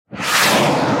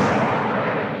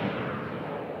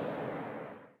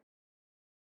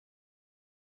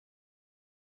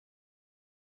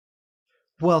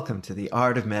Welcome to The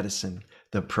Art of Medicine,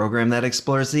 the program that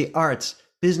explores the arts,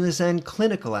 business, and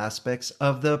clinical aspects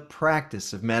of the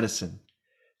practice of medicine.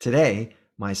 Today,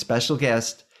 my special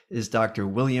guest is Dr.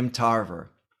 William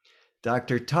Tarver.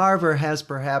 Dr. Tarver has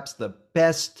perhaps the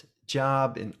best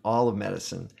job in all of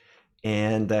medicine,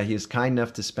 and he was kind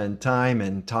enough to spend time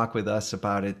and talk with us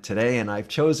about it today, and I've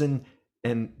chosen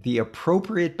the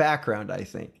appropriate background, I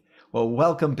think. Well,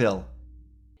 welcome, Bill.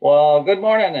 Well, good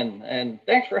morning and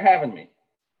thanks for having me.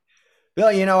 Bill,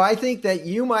 I think that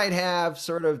you might have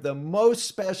sort of the most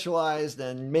specialized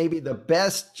and maybe the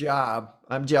best job.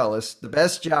 I'm jealous, the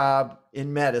best job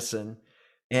in medicine.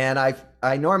 And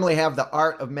I normally have the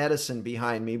art of medicine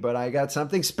behind me, but I got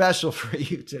something special for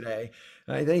you today.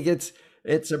 I think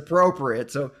it's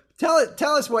appropriate. So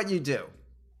tell us what you do.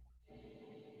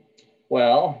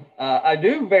 Well, I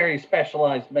do very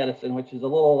specialized medicine, which is a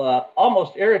little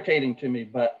almost irritating to me,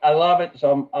 but I love it,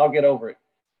 so I'll get over it.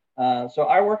 So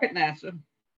I work at NASA,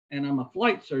 and I'm a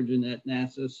flight surgeon at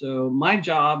NASA. So my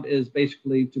job is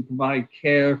basically to provide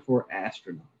care for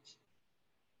astronauts.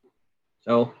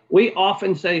 So we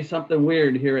often say something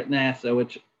weird here at NASA,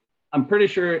 which I'm pretty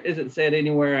sure isn't said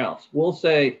anywhere else. We'll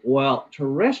say, well,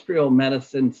 terrestrial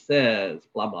medicine says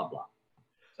blah, blah, blah.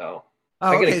 So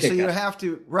Oh, okay. So you have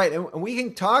to, right. And we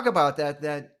can talk about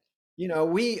that,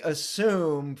 we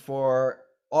assume for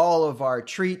all of our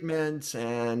treatments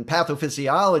and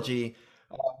pathophysiology,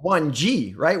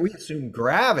 1G, right? We assume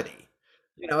gravity.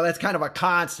 That's kind of a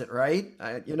constant, right?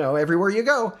 Everywhere you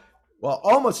go, well,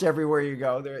 almost everywhere you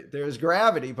go, there's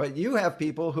gravity, but you have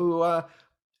people who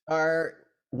are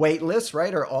weightless,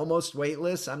 right? Or almost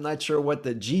weightless. I'm not sure what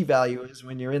the G value is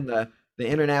when you're in the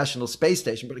International Space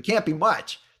Station, but it can't be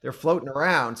much. They're floating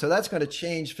around. So that's going to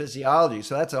change physiology.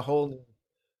 So that's a whole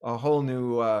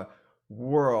new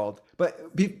world.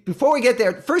 But before we get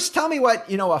there, first tell me what,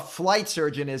 a flight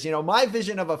surgeon is. My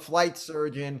vision of a flight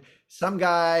surgeon, some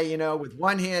guy, with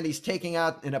one hand, he's taking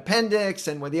out an appendix,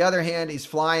 and with the other hand, he's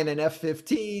flying an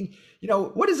F-15.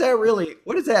 What does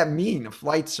that mean, a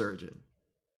flight surgeon?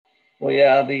 Well,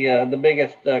 yeah, the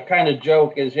biggest kind of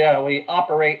joke is, yeah, we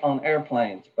operate on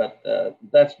airplanes, but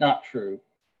that's not true.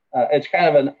 It's kind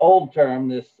of an old term.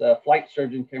 This flight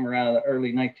surgeon came around in the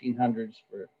early 1900s,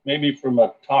 maybe from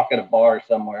a talk at a bar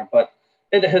somewhere, but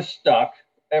it has stuck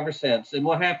ever since. And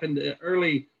what happened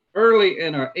early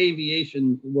in our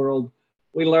aviation world,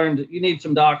 we learned you need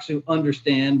some docs who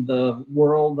understand the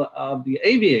world of the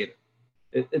aviator.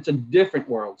 It's a different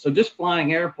world. So just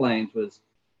flying airplanes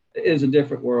is a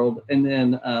different world. And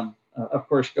then, of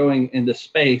course, going into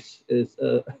space is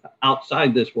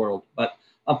outside this world. But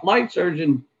a flight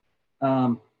surgeon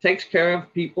takes care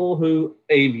of people who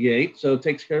aviate. So it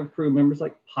takes care of crew members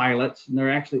like pilots. And there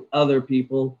are actually other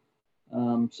people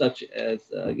such as,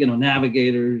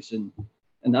 navigators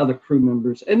and other crew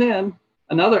members. And then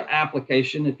another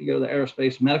application, if you go to the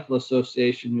Aerospace Medical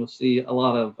Association, you'll see a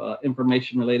lot of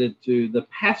information related to the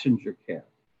passenger care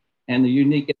and the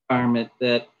unique environment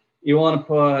that you want to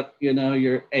put,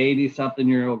 your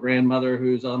 80-something-year-old grandmother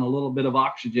who's on a little bit of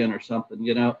oxygen or something,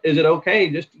 is it okay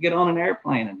just to get on an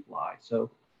airplane and fly? So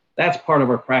that's part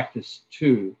of our practice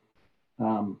too.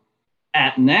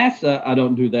 At NASA, I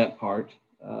don't do that part.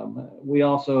 We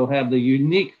also have the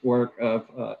unique work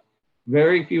of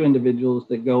very few individuals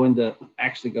that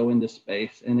actually go into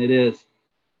space, and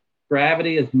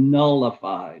gravity is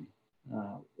nullified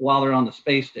while they're on the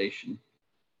space station.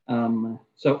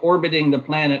 So orbiting the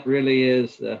planet really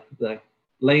is the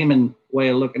layman way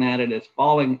of looking at it, is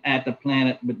falling at the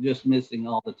planet, but just missing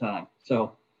all the time.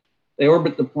 So they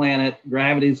orbit the planet,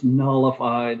 gravity's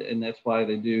nullified, and that's why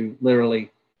they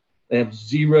have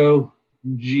zero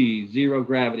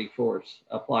gravity force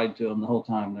applied to them the whole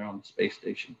time they're on the space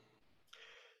station.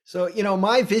 So,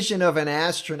 my vision of an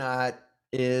astronaut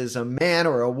is a man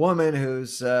or a woman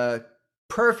who's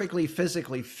perfectly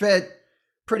physically fit,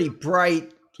 pretty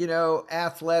bright,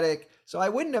 athletic. So I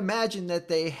wouldn't imagine that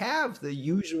they have the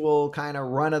usual kind of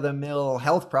run-of-the-mill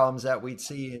health problems that we'd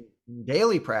see in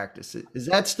daily practice. Is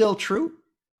that still true?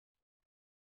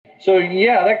 So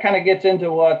yeah, that kind of gets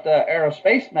into what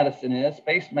aerospace medicine is.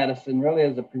 Space medicine really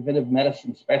is a preventive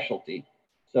medicine specialty.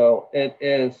 So it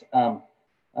is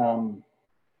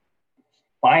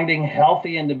finding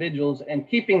healthy individuals and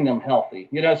keeping them healthy.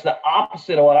 It's the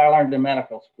opposite of what I learned in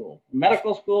medical school. In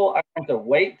medical school, I learned to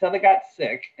wait till they got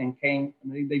sick and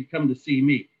they'd come to see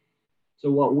me. So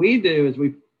what we do is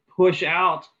we push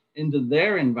out into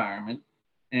their environment,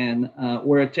 and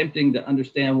we're attempting to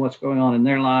understand what's going on in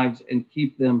their lives and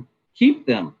keep them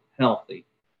healthy.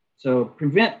 So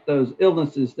prevent those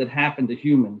illnesses that happen to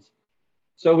humans.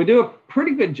 So we do a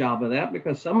pretty good job of that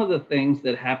because some of the things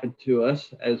that happen to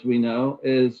us, as we know,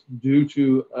 is due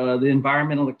to the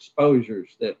environmental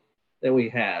exposures that we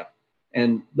have.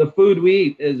 And the food we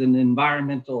eat is an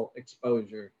environmental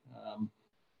exposure.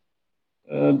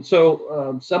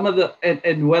 Some of the,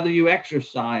 and whether you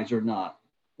exercise or not,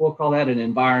 we'll call that an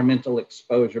environmental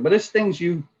exposure. But it's things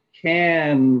you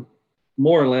can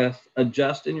more or less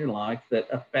adjust in your life that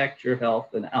affect your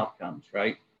health and outcomes,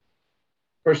 right?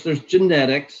 First, there's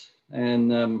genetics,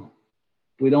 and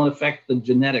we don't affect the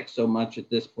genetics so much at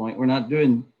this point. We're not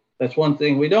doing, that's one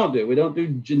thing we don't do. We don't do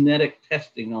genetic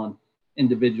testing on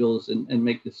individuals and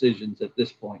make decisions at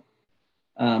this point.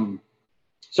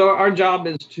 So our job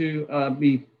is to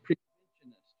be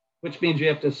preventionist, which means you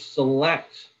have to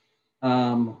select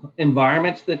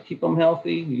environments that keep them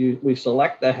healthy. We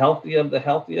select the healthy of the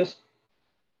healthiest,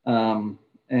 and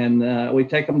we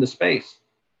take them to space.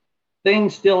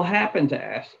 Things still happen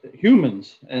to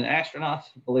humans, and astronauts,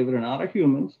 believe it or not, are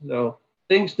humans. So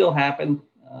things still happen.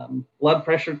 Blood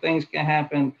pressure things can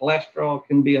happen. Cholesterol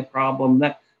can be a problem.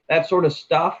 That sort of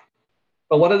stuff.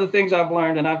 But one of the things I've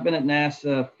learned, and I've been at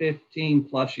NASA 15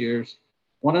 plus years,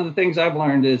 one of the things I've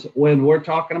learned is when we're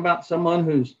talking about someone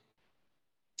who's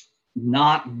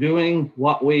not doing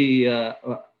what we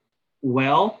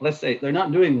well, let's say they're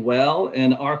not doing well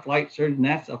in our flight surgeon,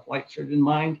 NASA flight surgeon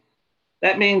mind,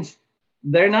 that means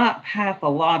they're not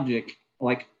pathologic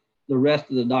like the rest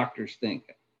of the doctors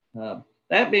think.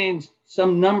 That means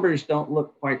some numbers don't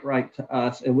look quite right to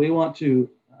us, and we want to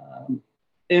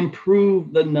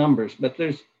improve the numbers, but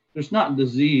there's not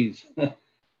disease.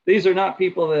 These are not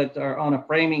people that are on a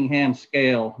Framingham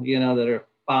scale, that are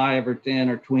 5 or 10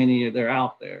 or 20, or they're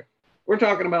out there. We're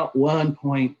talking about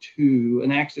 1.2,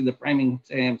 and actually the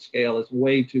Framingham scale is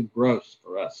way too gross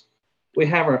for us. We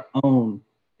have our own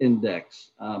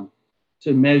index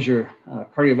to measure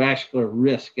cardiovascular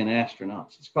risk in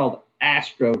astronauts. It's called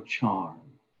AstroCharm.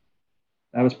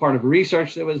 That was part of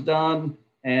research that was done,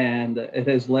 and it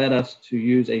has led us to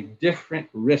use a different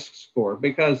risk score,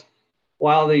 because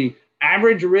while the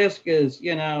average risk is,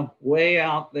 way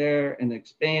out there and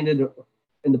expanded,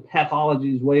 and the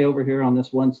pathology is way over here on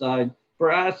this one side,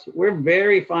 for us, we're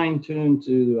very fine-tuned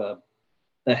to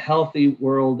the healthy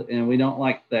world, and we don't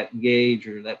like that gauge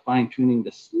or that fine-tuning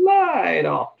to slide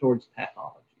off towards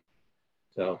pathology.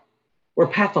 So we're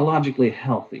pathologically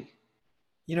healthy.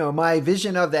 My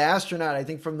vision of the astronaut, I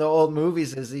think from the old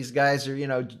movies, is these guys are,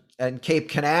 in Cape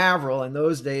Canaveral. In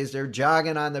those days, they're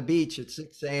jogging on the beach at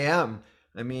 6 a.m.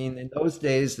 I mean, in those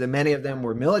days, many of them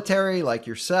were military, like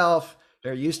yourself.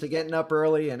 They're used to getting up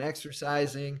early and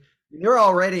exercising. You're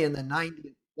already in the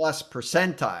 90 plus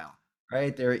percentile,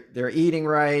 right? They're eating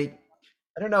right.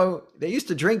 I don't know. They used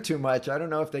to drink too much. I don't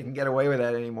know if they can get away with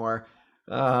that anymore.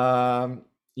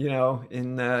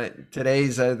 In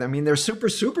today's, they're super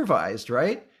supervised,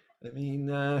 right?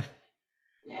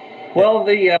 Well,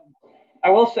 I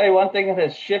will say one thing that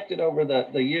has shifted over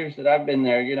the years that I've been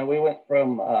there. We went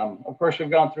from, of course, we've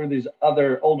gone through these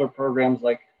other older programs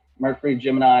like Mercury,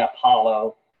 Gemini,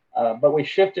 Apollo, but we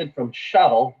shifted from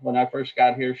shuttle. When I first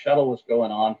got here, shuttle was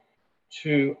going on,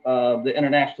 to the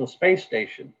International Space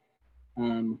Station.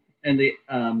 And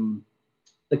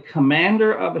the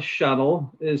commander of a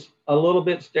shuttle is a little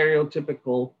bit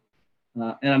stereotypical,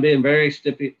 and I'm being very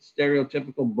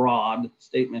stereotypical broad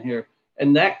statement here.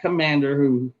 And that commander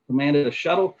who commanded a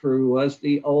shuttle crew was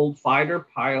the old fighter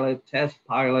pilot, test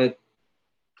pilot,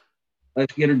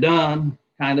 let's get her done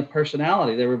kind of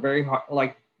personality. They were very hard,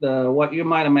 like what you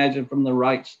might imagine from The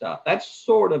Right Stuff. That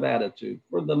sort of attitude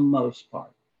for the most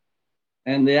part.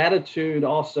 And the attitude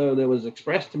also that was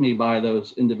expressed to me by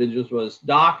those individuals was,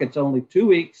 Doc, it's only 2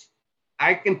 weeks.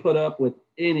 I can put up with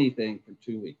anything for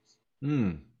 2 weeks.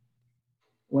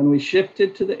 When we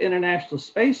shifted to the International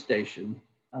Space Station,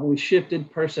 we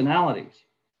shifted personalities.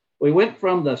 We went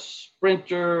from the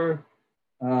sprinter,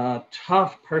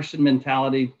 tough person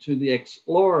mentality to the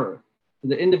explorer, to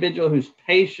the individual who's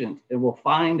patient and will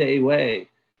find a way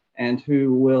and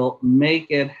who will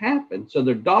make it happen. So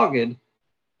they're dogged,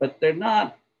 but they're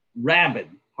not rabid,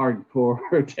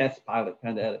 hardcore test pilot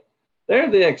kind of attitude. They're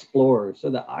the explorers. So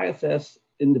the ISS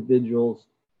individual's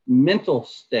mental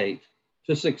state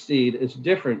to succeed is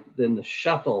different than the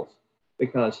shuttles,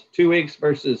 because 2 weeks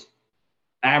versus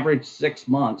average 6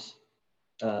 months,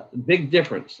 big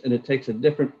difference, and it takes a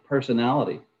different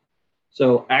personality.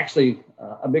 So actually,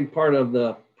 a big part of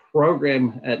the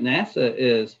program at NASA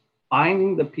is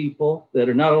finding the people that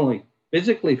are not only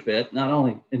physically fit, not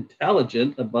only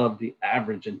intelligent above the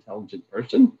average intelligent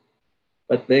person,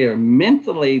 but they are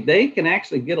mentally, they can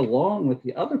actually get along with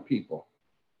the other people.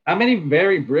 How many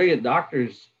very brilliant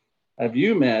doctors have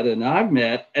you met and I've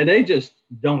met, and they just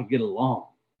don't get along,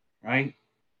 right?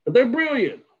 But they're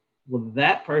brilliant. Well,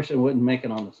 that person wouldn't make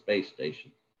it on the space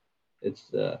station. It's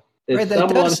Right, it's that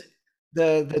someone. does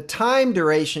the time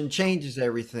duration changes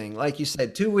everything. Like you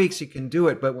said, 2 weeks you can do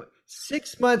it, but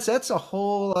 6 months, that's a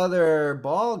whole other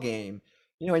ball game.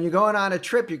 When you're going on a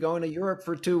trip, you're going to Europe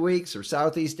for 2 weeks or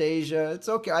Southeast Asia. It's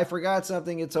okay. I forgot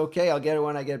something. It's okay. I'll get it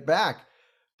when I get back.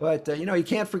 But you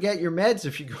can't forget your meds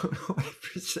if you go away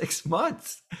for 6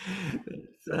 months.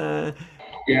 It's,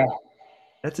 Yeah,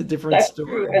 that's a different that's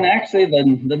true. And story. actually,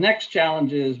 the next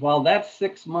challenge is while that's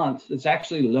 6 months, it's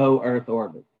actually low Earth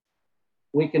orbit.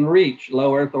 We can reach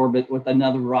low Earth orbit with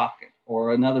another rocket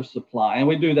or another supply, and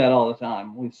we do that all the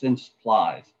time. We send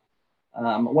supplies.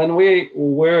 When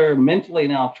we're mentally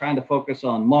now trying to focus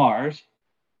on Mars,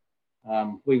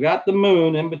 we've got the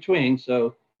moon in between.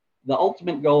 So the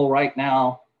ultimate goal right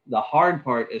now, the hard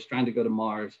part is trying to go to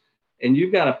Mars, and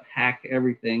you've got to pack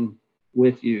everything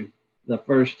with you the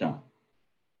first time.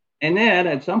 And then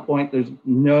at some point, there's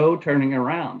no turning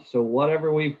around. So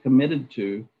whatever we've committed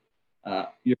to,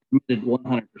 you're committed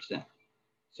 100%.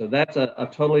 So that's a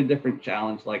totally different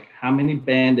challenge. Like, how many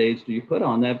band-aids do you put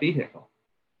on that vehicle?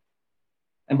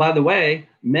 And by the way,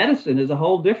 medicine is a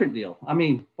whole different deal. I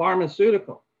mean,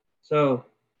 pharmaceutical. So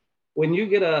when you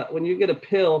get a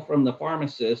pill from the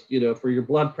pharmacist, for your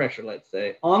blood pressure, let's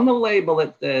say, on the label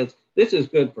it says this is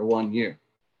good for 1 year,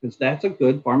 because that's a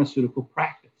good pharmaceutical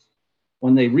practice.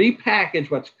 When they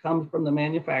repackage what comes from the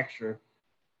manufacturer,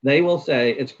 they will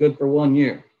say it's good for 1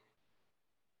 year.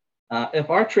 If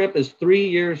our trip is 3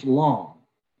 years long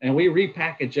and we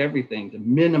repackage everything to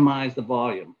minimize the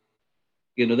volume,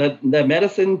 that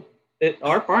medicine,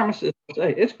 our pharmacists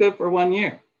say it's good for 1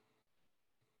 year.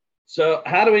 So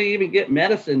how do we even get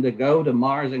medicine to go to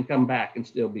Mars and come back and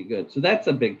still be good? So that's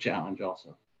a big challenge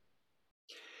also.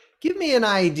 Give me an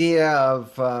idea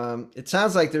of, it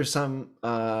sounds like there's some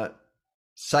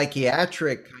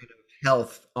psychiatric kind of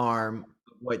health arm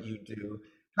of what you do.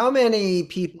 How many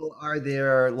people are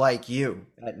there like you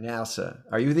at NASA?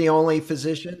 Are you the only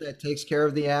physician that takes care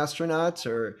of the astronauts,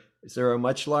 or is there a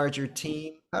much larger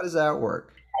team? How does that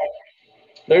work?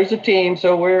 There's a team,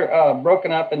 so we're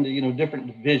broken up into different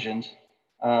divisions,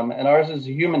 and ours is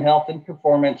a human health and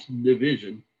performance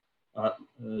division.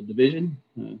 Division,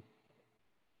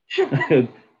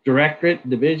 directorate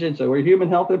division. So we're human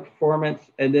health and performance,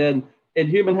 and then in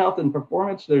human health and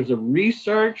performance, there's a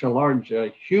large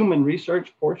human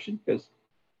research portion, because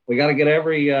we got to get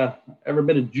every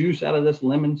bit of juice out of this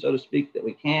lemon, so to speak, that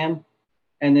we can.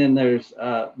 And then there's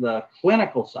the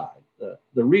clinical side.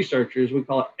 The researchers, we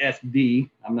call it SD.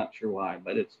 I'm not sure why,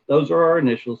 but those are our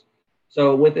initials.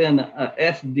 So within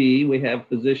SD, we have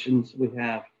physicians, we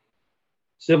have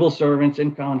civil servants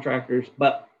and contractors,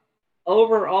 but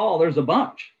overall, there's a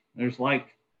bunch. There's like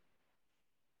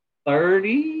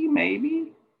 30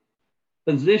 maybe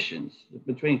positions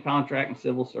between contract and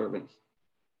civil servants.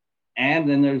 And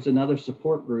then there's another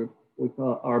support group we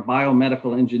call our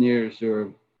biomedical engineers, who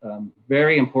are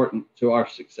very important to our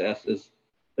success.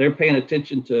 They're paying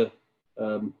attention to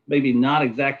maybe not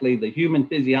exactly the human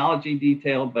physiology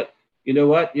detail, but you know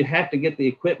what? You have to get the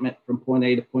equipment from point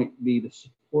A to point B to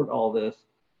support all this.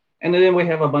 And then we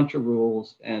have a bunch of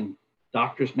rules, and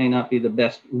doctors may not be the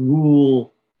best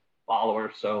rule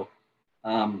followers. So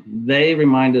they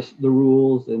remind us the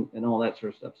rules and all that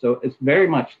sort of stuff. So it's very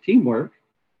much teamwork.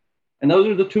 And those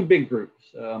are the two big groups.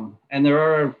 And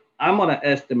I'm going to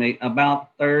estimate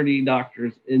about 30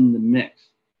 doctors in the mix.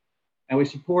 And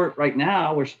right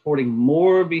now, we're supporting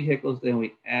more vehicles than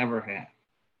we ever have.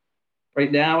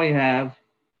 Right now we have,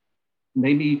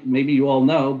 maybe you all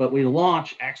know, but we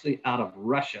launched actually out of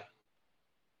Russia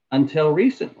until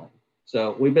recently.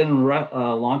 So we've been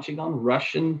launching on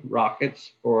Russian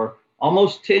rockets for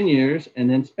almost 10 years, and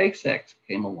then SpaceX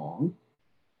came along.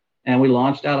 And we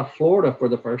launched out of Florida for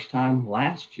the first time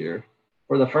last year,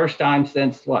 for the first time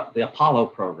since the Apollo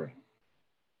program.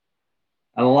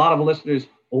 And a lot of listeners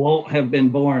won't have been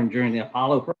born during the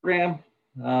Apollo program.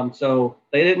 So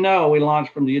they didn't know we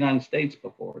launched from the United States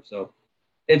before. So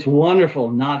it's wonderful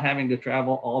not having to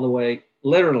travel all the way,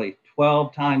 literally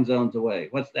 12 time zones away.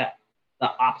 What's that?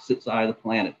 The opposite side of the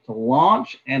planet, to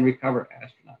launch and recover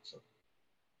astronauts. So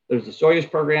there's the Soyuz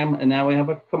program, and now we have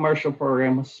a commercial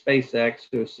program with SpaceX,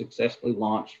 who has successfully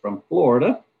launched from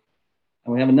Florida.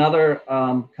 And we have another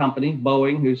company,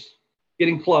 Boeing, who's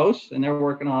getting close, and they're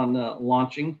working on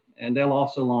launching, and they'll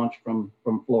also launch from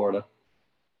Florida.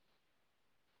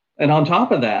 And on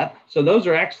top of that, so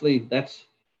that's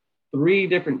 3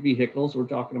 different vehicles we're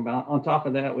talking about. On top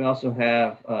of that, we also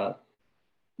have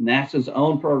NASA's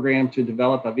own program to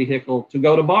develop a vehicle to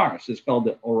go to Mars. It's called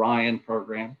the Orion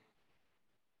program.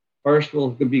 First, we'll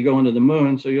be going to the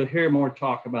moon, so you'll hear more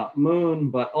talk about moon,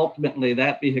 but ultimately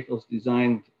that vehicle is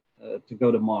designed to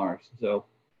go to Mars. So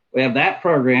we have that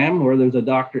program where there's a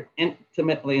doctor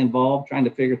intimately involved trying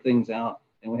to figure things out.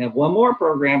 And we have one more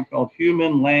program called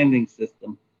Human Landing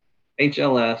System,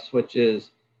 HLS, which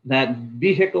is that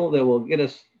vehicle that will get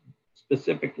us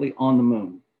specifically on the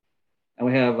moon. And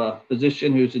we have a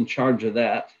physician who's in charge of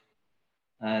that.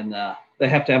 And they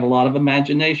have to have a lot of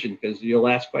imagination, because you'll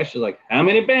ask questions like, how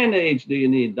many Band-Aids do you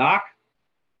need, doc?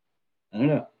 I don't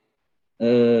know.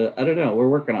 I don't know. We're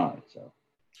working on it.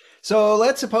 So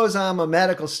let's suppose I'm a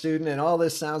medical student and all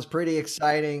this sounds pretty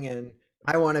exciting and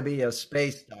I want to be a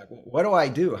space doc. What do I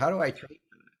do? How do I train?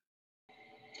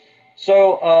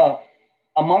 So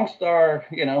amongst our,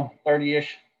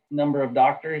 30-ish number of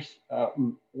doctors,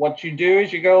 what you do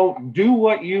is you go do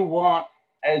what you want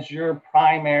as your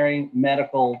primary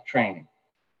medical training.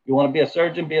 You want to be a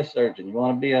surgeon, be a surgeon. You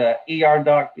want to be an ER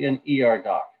doc, be an ER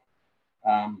doc.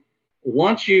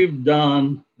 Once you've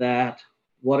done that,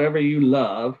 whatever you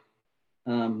love,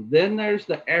 then there's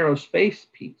the aerospace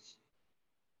piece.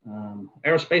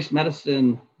 Aerospace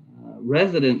medicine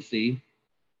residency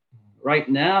right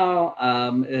now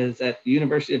is at the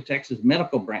University of Texas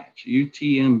Medical Branch,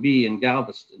 UTMB in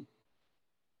Galveston.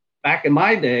 Back in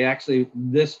my day, actually,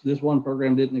 this one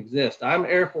program didn't exist. I'm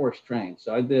Air Force trained,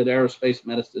 so I did aerospace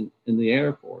medicine in the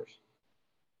Air Force.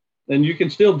 Then you can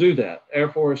still do that. Air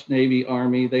Force, Navy,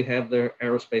 Army, they have their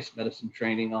aerospace medicine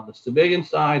training. On the civilian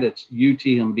side, it's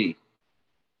UTMB.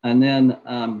 And then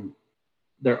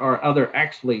there are other,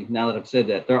 actually, now that I've said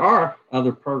that, there are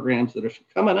other programs that are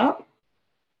coming up.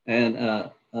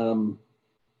 And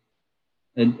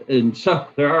so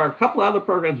there are a couple other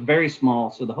programs, very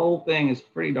small. So the whole thing is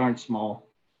pretty darn small.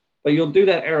 But you'll do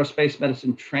that aerospace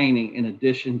medicine training in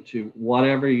addition to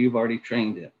whatever you've already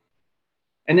trained in.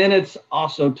 And then it's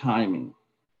also timing.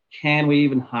 Can we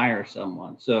even hire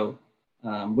someone? So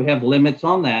we have limits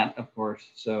on that, of course.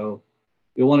 So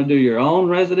you'll want to do your own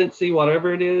residency,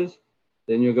 whatever it is.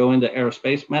 Then you'll go into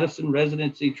aerospace medicine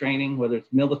residency training, whether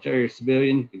it's military or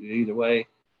civilian, you can do either way.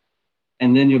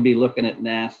 And then you'll be looking at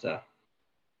NASA.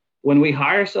 When we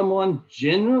hire someone,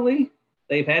 generally,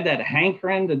 they've had that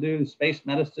hankering to do space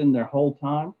medicine their whole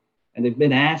time. And they've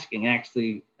been asking,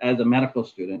 actually, as a medical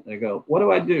student, they go, what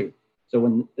do I do? So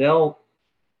when they'll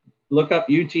look up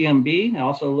UTMB, and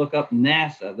also look up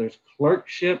NASA, there's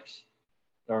clerkships.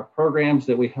 There are programs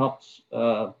that we help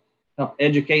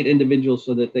educate individuals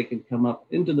so that they can come up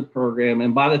into the program.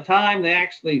 And by the time they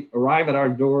actually arrive at our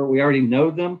door, we already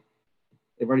know them.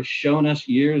 They've already shown us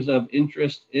years of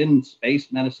interest in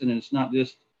space medicine, and it's not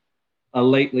just a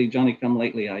lately,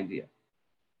 Johnny-come-lately idea.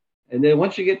 And then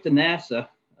once you get to NASA,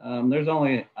 there's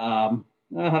only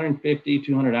 150,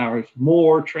 200 hours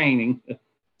more training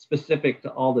specific to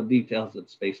all the details of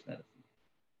space medicine.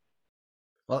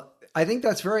 Well, I think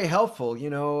that's very helpful,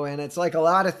 and it's like a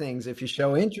lot of things. If you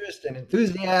show interest and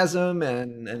enthusiasm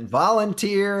and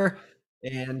volunteer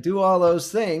and do all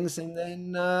those things, and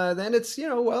then it's,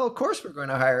 well, of course we're going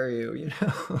to hire you,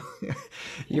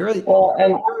 you're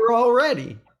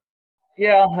already.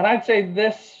 Yeah, and I'd say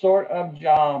this sort of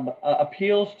job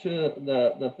appeals to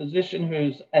the physician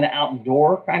who's an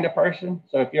outdoor kind of person.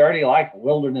 So if you already like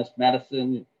wilderness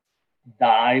medicine,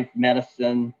 dive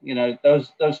medicine,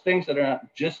 those things that are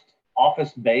not just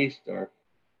office based, or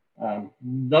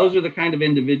those are the kind of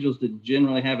individuals that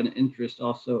generally have an interest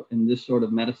also in this sort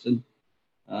of medicine.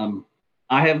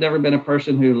 I have never been a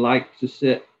person who likes to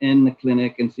sit in the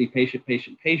clinic and see patient.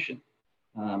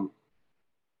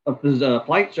 A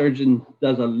flight surgeon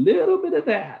does a little bit of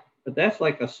that, but that's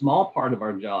like a small part of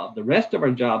our job. The rest of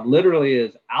our job literally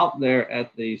is out there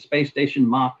at the space station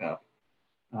mock-up.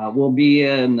 We'll be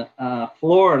in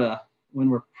Florida when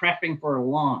we're prepping for a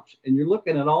launch, and you're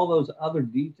looking at all those other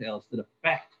details that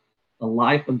affect the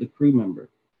life of the crew member.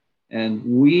 And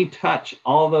we touch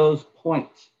all those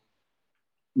points,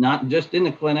 not just in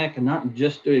the clinic and not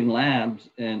just doing labs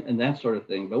and that sort of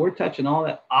thing, but we're touching all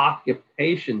that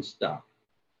occupation stuff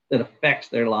that affects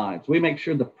their lives. We make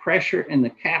sure the pressure in the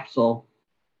capsule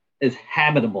is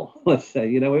habitable, let's say,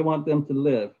 we want them to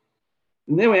live.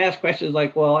 And then we ask questions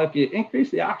like, well, if you increase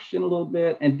the oxygen a little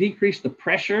bit and decrease the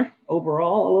pressure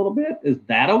overall a little bit, is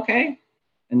that okay?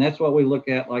 And that's what we look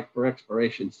at, like for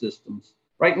exploration systems.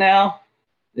 Right now,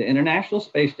 the International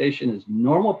Space Station is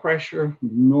normal pressure,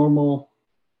 normal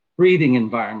breathing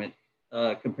environment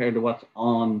compared to what's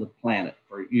on the planet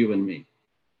for you and me,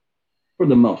 for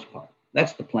the most part.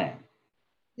 That's the plan.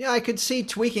 Yeah, I could see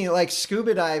tweaking it like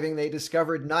scuba diving. They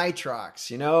discovered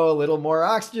nitrox, a little more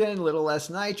oxygen, a little less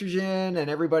nitrogen, and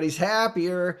everybody's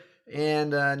happier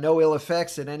and no ill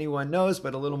effects that anyone knows,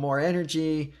 but a little more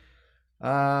energy.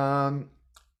 Um,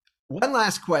 One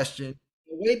last question.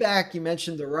 Way back, you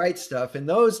mentioned the right stuff. In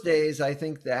those days, I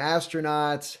think the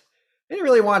astronauts they didn't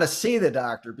really want to see the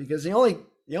doctor because the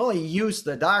only use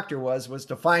the doctor was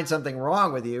to find something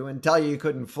wrong with you and tell you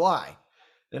couldn't fly.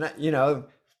 And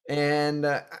and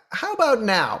how about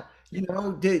now?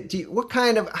 What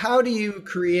kind of how do you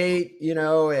create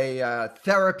a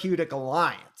therapeutic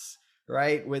alliance,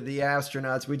 right, with the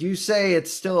astronauts? Would you say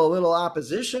it's still a little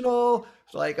oppositional?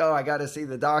 It's like, oh, I got to see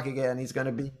the doc again. He's going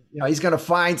to be, he's going to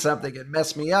find something and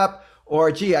mess me up. Or,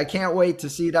 gee, I can't wait to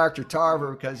see Dr.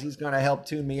 Tarver because he's going to help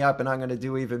tune me up and I'm going to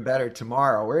do even better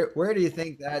tomorrow. Where do you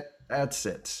think that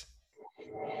sits?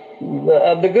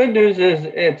 The good news is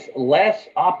it's less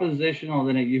oppositional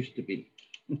than it used to be.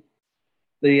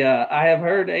 I have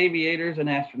heard aviators and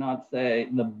astronauts say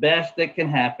the best that can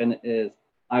happen is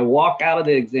I walk out of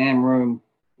the exam room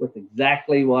with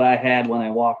exactly what I had when I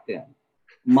walked in,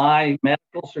 my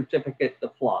medical certificate to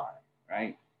fly,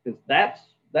 right? Because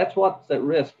that's what's at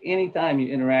risk anytime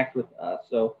you interact with us.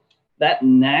 So that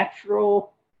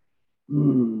natural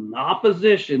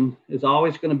opposition is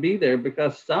always going to be there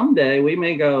because someday we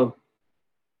may go,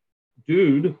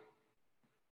 dude,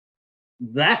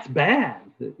 that's bad.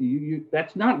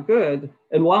 That's not good.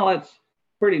 And while it's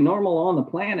pretty normal on the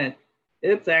planet,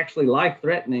 it's actually life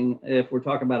threatening if we're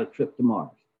talking about a trip to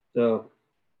Mars. So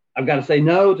I've got to say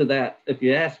no to that. If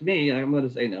you ask me, I'm going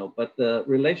to say no. But the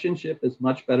relationship is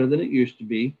much better than it used to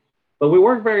be. But we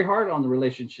work very hard on the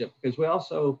relationship because we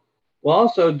also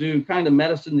do kind of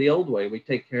medicine the old way. We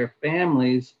take care of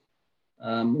families.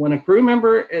 When a crew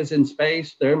member is in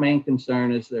space, their main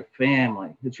concern is their family.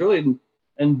 It's really,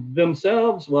 and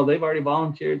themselves, well, they've already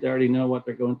volunteered. They already know what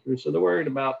they're going through. So they're worried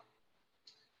about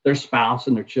their spouse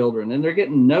and their children. And they're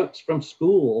getting notes from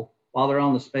school while they're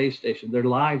on the space station. Their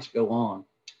lives go on.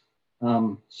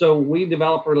 So we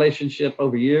develop a relationship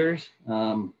over years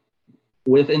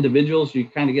with individuals. You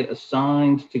kind of get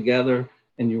assigned together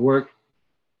and you work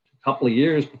a couple of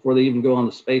years before they even go on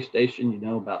the space station. You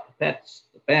know about the pets,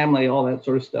 the family, all that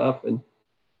sort of stuff. And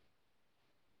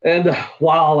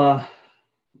while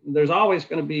there's always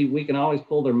going to be, we can always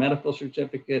pull their medical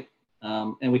certificate,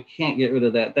 and we can't get rid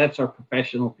of that. That's our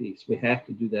professional piece. We have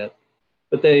to do that.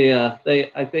 But they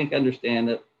I think, understand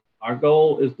that our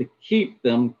goal is to keep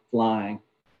them flying,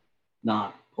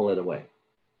 not pull it away.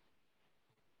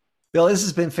 Bill, this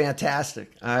has been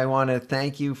fantastic. I want to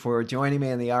thank you for joining me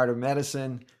in the art of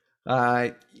medicine. Uh,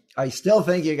 I still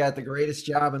think you got the greatest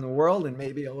job in the world and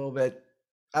maybe a little bit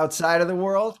outside of the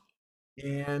world.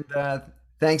 And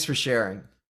thanks for sharing.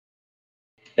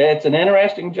 It's an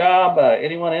interesting job.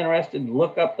 Anyone interested,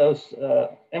 look up those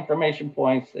information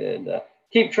points and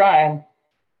keep trying.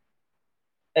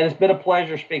 And it's been a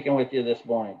pleasure speaking with you this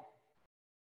morning.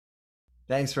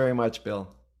 Thanks very much,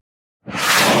 Bill.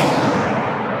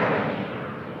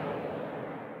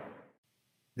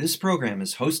 This program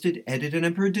is hosted, edited,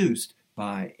 and produced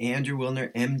by Andrew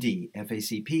Wilner, MD,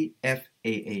 FACP,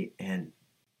 FAAN.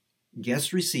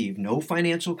 Guests receive no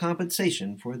financial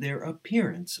compensation for their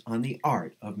appearance on the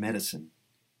art of medicine.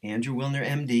 Andrew Wilner,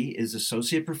 MD, is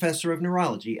Associate Professor of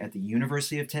Neurology at the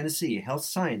University of Tennessee Health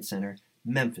Science Center,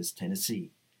 Memphis,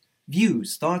 Tennessee.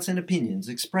 Views, thoughts, and opinions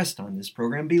expressed on this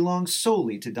program belong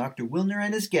solely to Dr. Wilner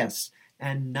and his guests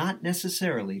and not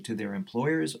necessarily to their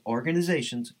employers,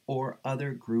 organizations, or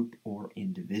other group or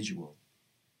individual.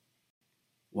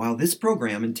 While this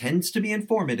program intends to be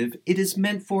informative, it is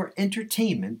meant for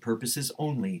entertainment purposes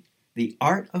only. The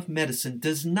Art of Medicine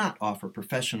does not offer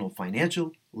professional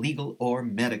financial, legal, or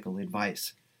medical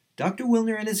advice. Dr.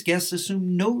 Wilner and his guests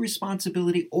assume no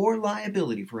responsibility or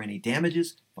liability for any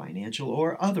damages, financial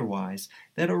or otherwise,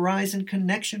 that arise in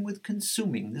connection with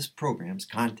consuming this program's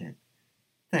content.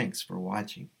 Thanks for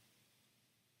watching.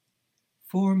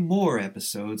 For more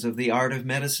episodes of The Art of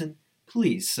Medicine,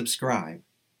 please subscribe.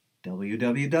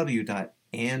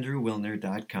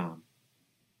 www.andrewwilner.com